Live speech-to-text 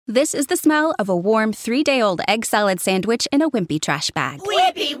This is the smell of a warm 3-day-old egg salad sandwich in a wimpy trash bag.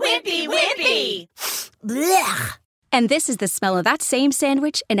 Wimpy, wimpy, wimpy! Blech! And this is the smell of that same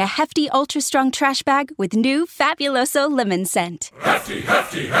sandwich in a hefty, ultra-strong trash bag with new Fabuloso lemon scent. Hefty,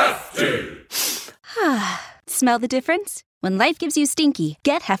 hefty, hefty! Smell the difference? When life gives you stinky,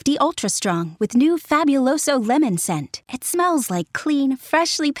 get Hefty Ultra Strong with new Fabuloso lemon scent. It smells like clean,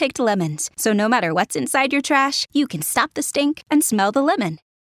 freshly picked lemons. So no matter what's inside your trash, you can stop the stink and smell the lemon.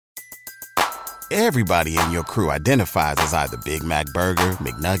 Everybody in your crew identifies as either Big Mac Burger,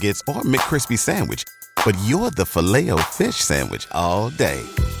 McNuggets, or McCrispy Sandwich. But you're the Filet-O-Fish Sandwich all day.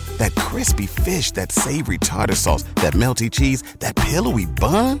 That crispy fish, that savory tartar sauce, that melty cheese, that pillowy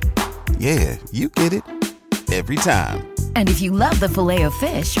bun. Yeah, you get it. Every time. And if you love the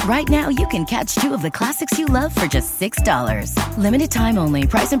Filet-O-Fish, right now you can catch 2 of the classics you love for just $6. Limited time only.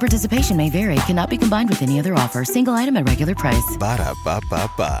 Price and participation may vary. Cannot be combined with any other offer. Single item at regular price.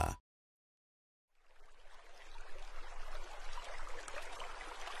 Ba-da-ba-ba-ba.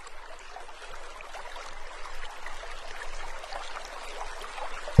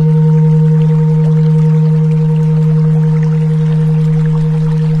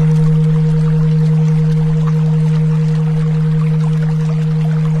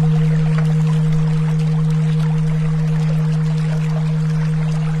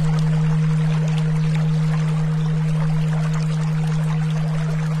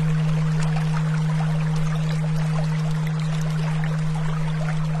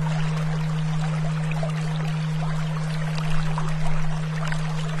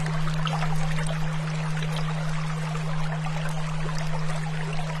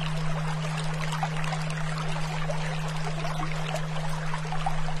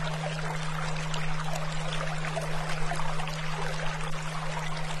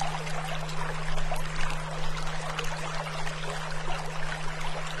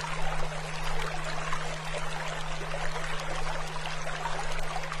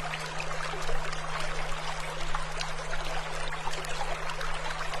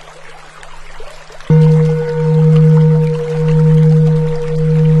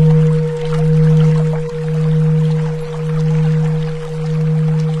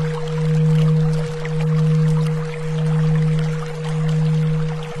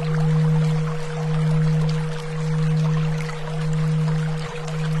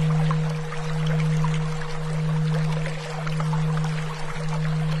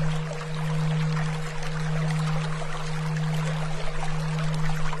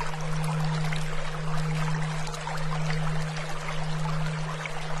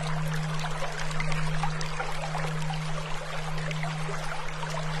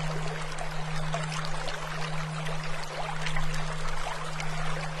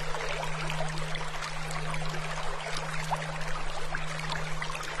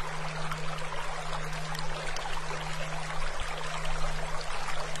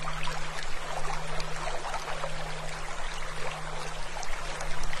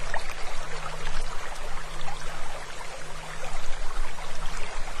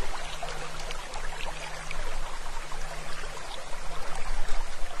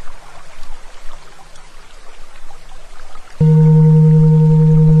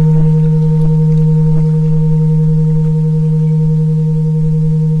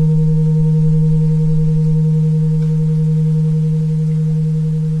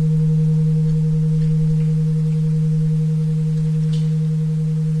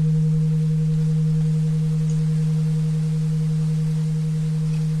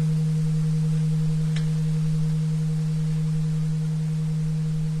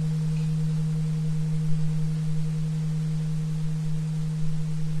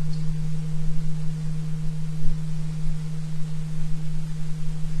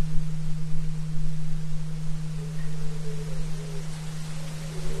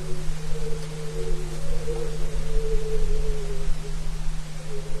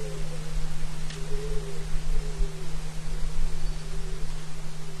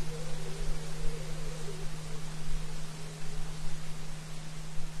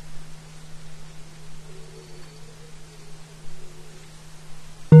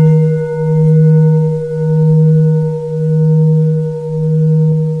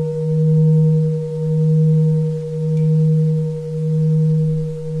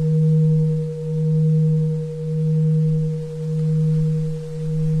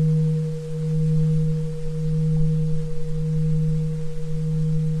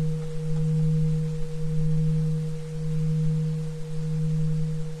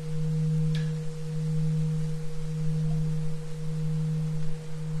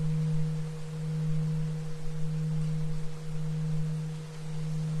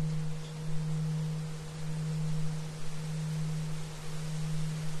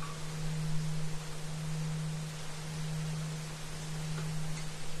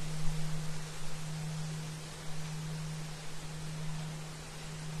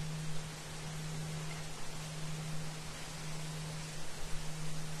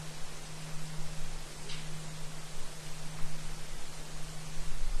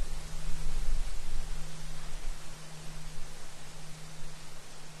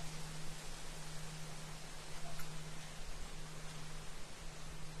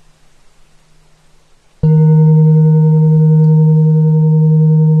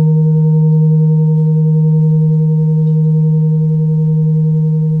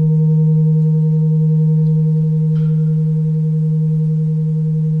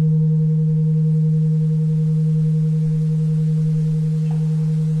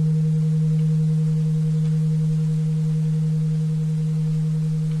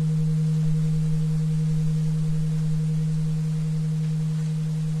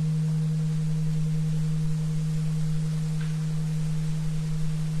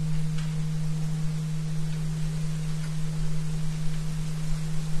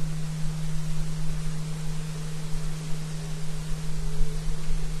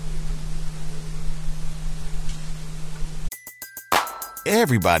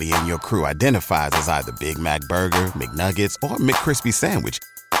 Everybody in your crew identifies as either Big Mac Burger, McNuggets, or McCrispy Sandwich.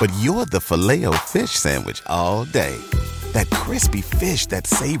 But you're the Filet-O-Fish Sandwich all day. That crispy fish, that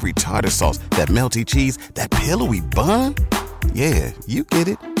savory tartar sauce, that melty cheese, that pillowy bun. Yeah, you get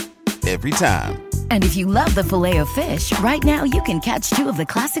it. Every time. And if you love the Filet-O-Fish, right now you can catch 2 of the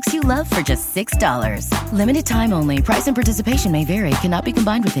classics you love for just $6. Limited time only. Price and participation may vary. Cannot be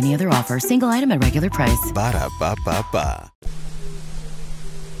combined with any other offer. Single item at regular price. Ba-da-ba-ba-ba.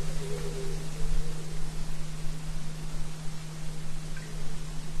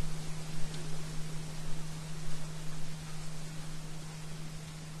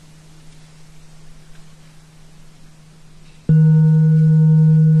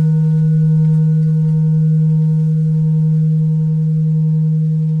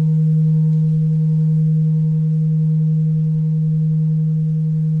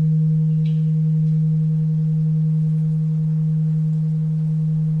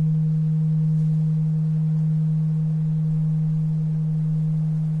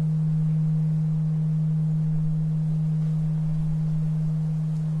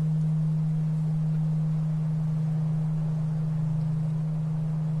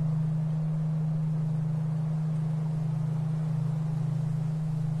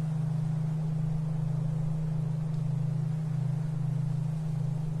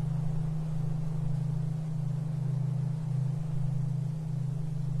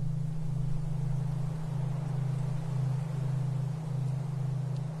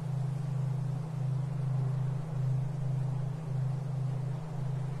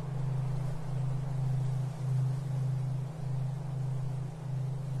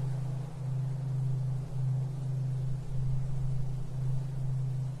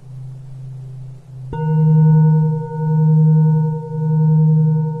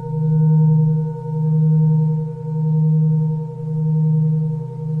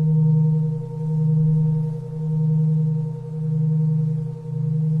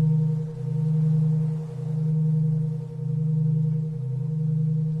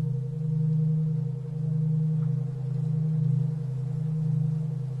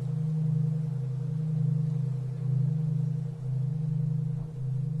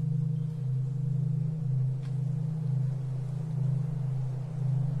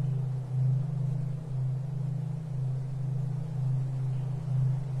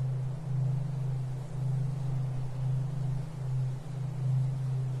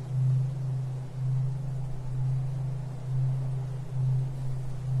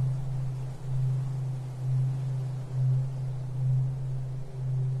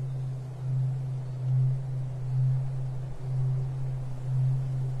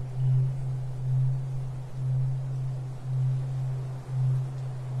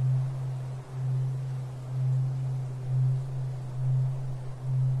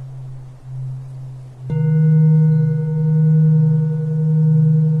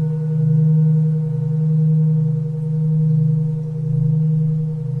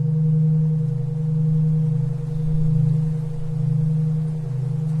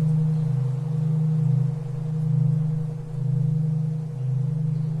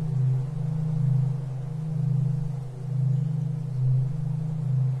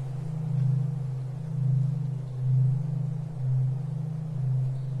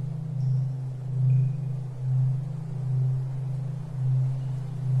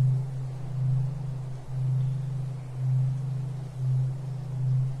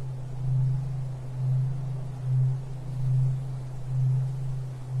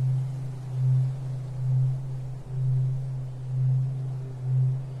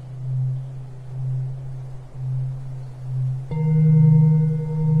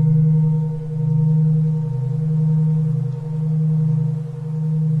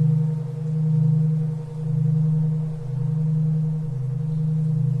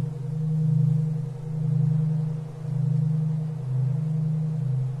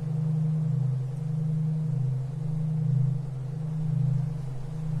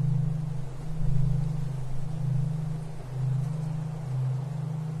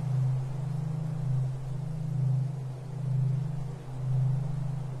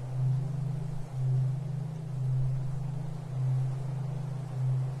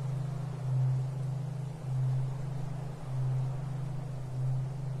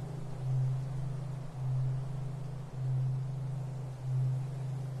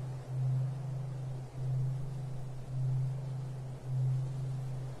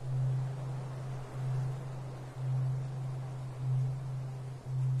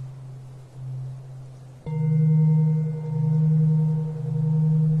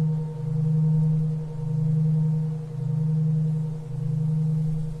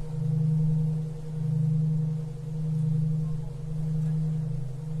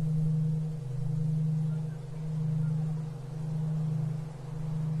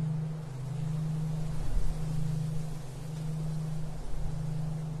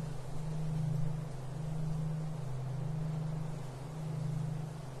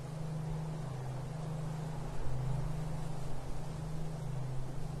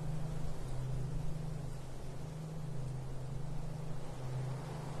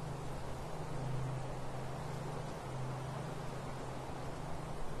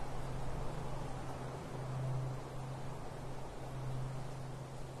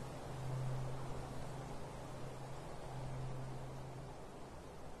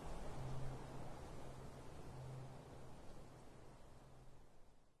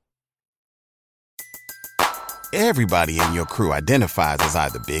 Everybody in your crew identifies as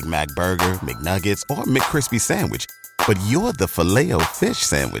either Big Mac Burger, McNuggets, or McCrispy Sandwich. But you're the Filet-O-Fish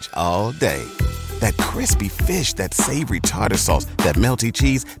Sandwich all day. That crispy fish, that savory tartar sauce, that melty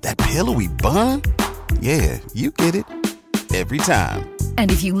cheese, that pillowy bun. Yeah, you get it. Every time.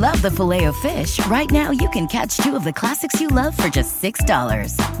 And if you love the Filet-O-Fish, right now you can catch two of the classics you love for just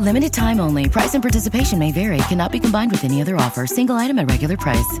 $6. Limited time only. Price and participation may vary. Cannot be combined with any other offer. Single item at regular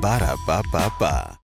price. Ba-da-ba-ba-ba.